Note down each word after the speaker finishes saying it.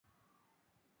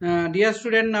Dear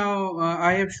student, now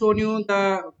I have shown you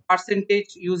the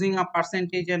percentage using a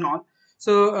percentage and all.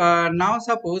 So now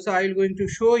suppose I am going to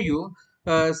show you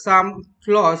some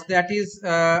clause that is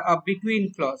a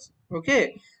between clause.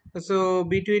 Okay. So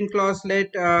between clause,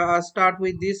 let us start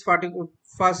with this particular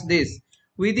first this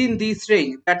within this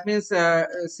range. That means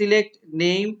select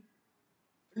name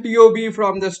DOB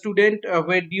from the student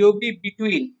where DOB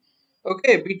between.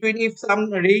 Okay, between if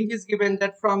some range is given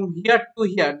that from here to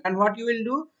here, then what you will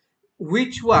do?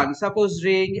 Which one? Suppose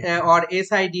range or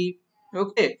SID.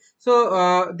 Okay,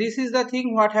 so this is the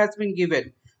thing what has been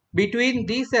given between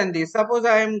this and this. Suppose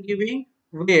I am giving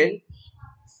where.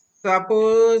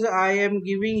 Suppose I am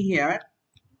giving here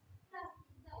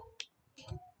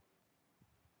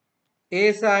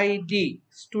SID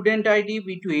student ID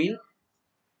between.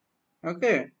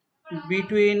 Okay,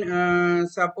 between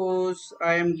suppose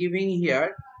I am giving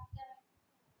here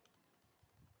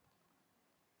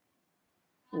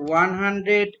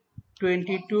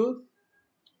 122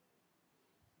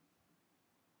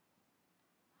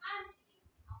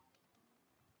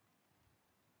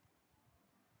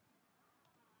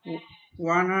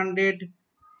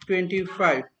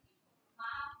 125.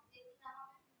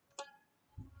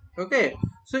 Okay,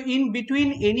 so in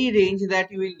between any range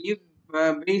that you will give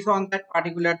based on that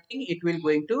particular thing, it will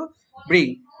going to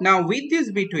bring. Now with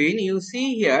this between, you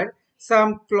see here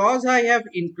some clause I have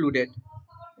included.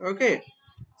 Okay,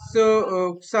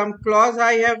 so some clause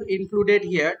I have included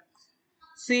here.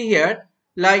 See here,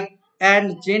 like,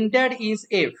 and gender is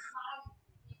F.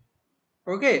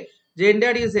 Okay,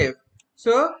 gender is F.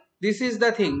 So this is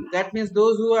the thing, that means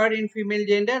those who are in female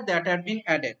gender, that have been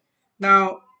added.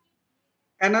 Now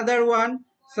another one,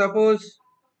 suppose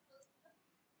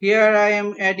here I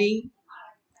am adding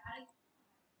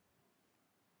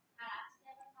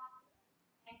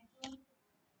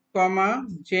comma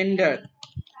gender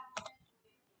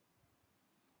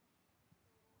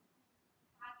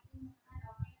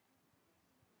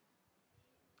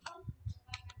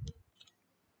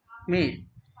male.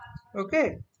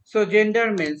 Okay, so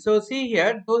gender male. So see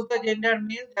here, those the gender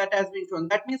male that has been shown.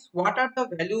 That means what are the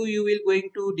value you will going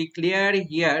to declare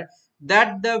here,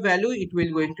 that the value it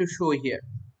will going to show here.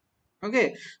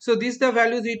 Okay, so these the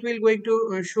values it will going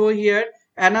to show here.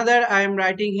 Another I am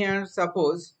writing here,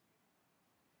 suppose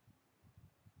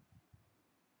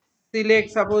select,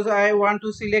 suppose I want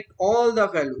to select all the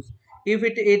values. If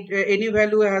it any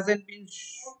value hasn't been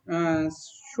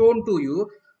shown to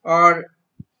you, or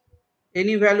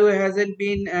any value hasn't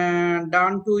been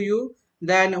done to you,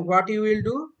 then what you will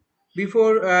do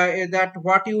before that,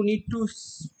 what you need to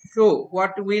show,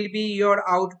 what will be your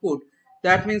output.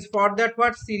 That means for that,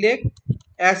 what, select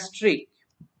asterisk.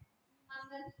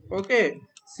 Okay,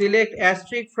 select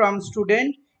asterisk from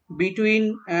student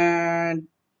between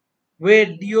where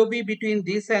DOB between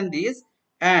this and this,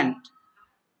 and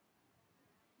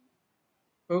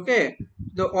okay,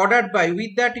 the ordered by,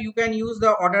 with that you can use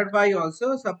the ordered by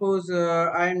also. Suppose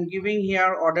I am giving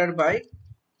here ordered by,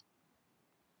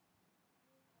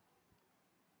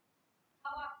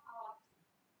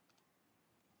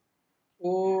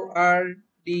 ORDER,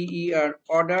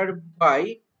 ordered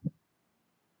by.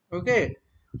 Okay,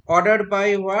 ordered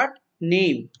by what,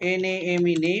 name,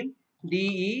 NAME, name,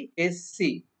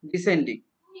 DESC, descending.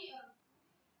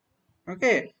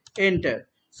 Okay, enter.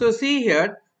 So see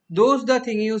here, those the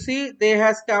thing you see, they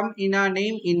has come in a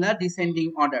name in a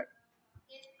descending order.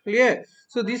 Clear?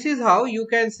 So this is how you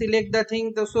can select the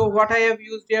thing. So what I have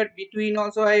used here, between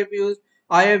also I have used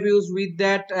with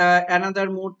that another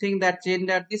more thing, that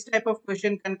gender. This type of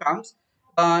question can comes.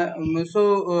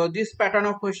 This pattern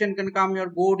of question can come your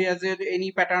board as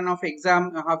any pattern of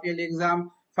exam, half yearly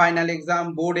exam, final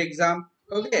exam, board exam.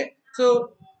 Okay,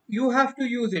 so you have to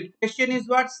use it. Question is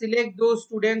what, select those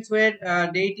students where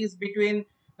date is between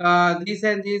this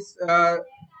and this.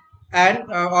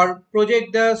 And or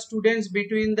project the students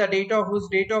between the date of whose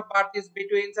date of birth is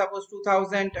between, suppose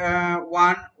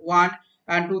 2001 1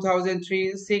 and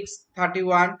 2003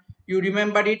 631. You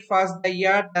remember it, first the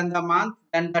year, then the month,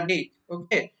 then the date.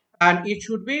 Okay, and it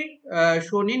should be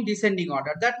shown in descending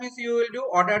order. That means you will do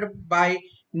order by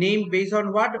name, based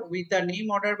on what, with the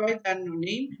name order by, then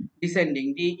name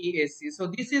descending, DESC. So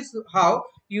this is how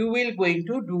you will going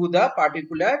to do the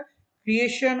particular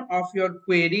creation of your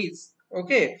queries.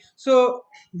 Okay, so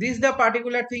this is the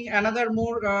particular thing. Another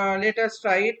more, let us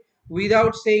try it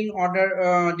without saying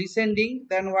order descending.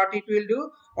 Then what it will do,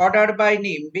 order by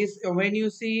name. This, when you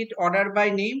see it order by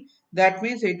name, that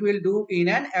means it will do in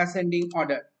an ascending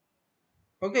order.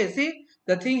 Okay, see,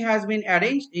 the thing has been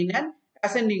arranged in an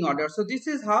ascending order. So this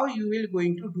is how you will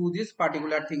going to do this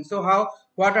particular thing. So how,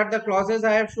 what are the clauses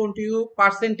I have shown to you?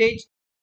 Percentage,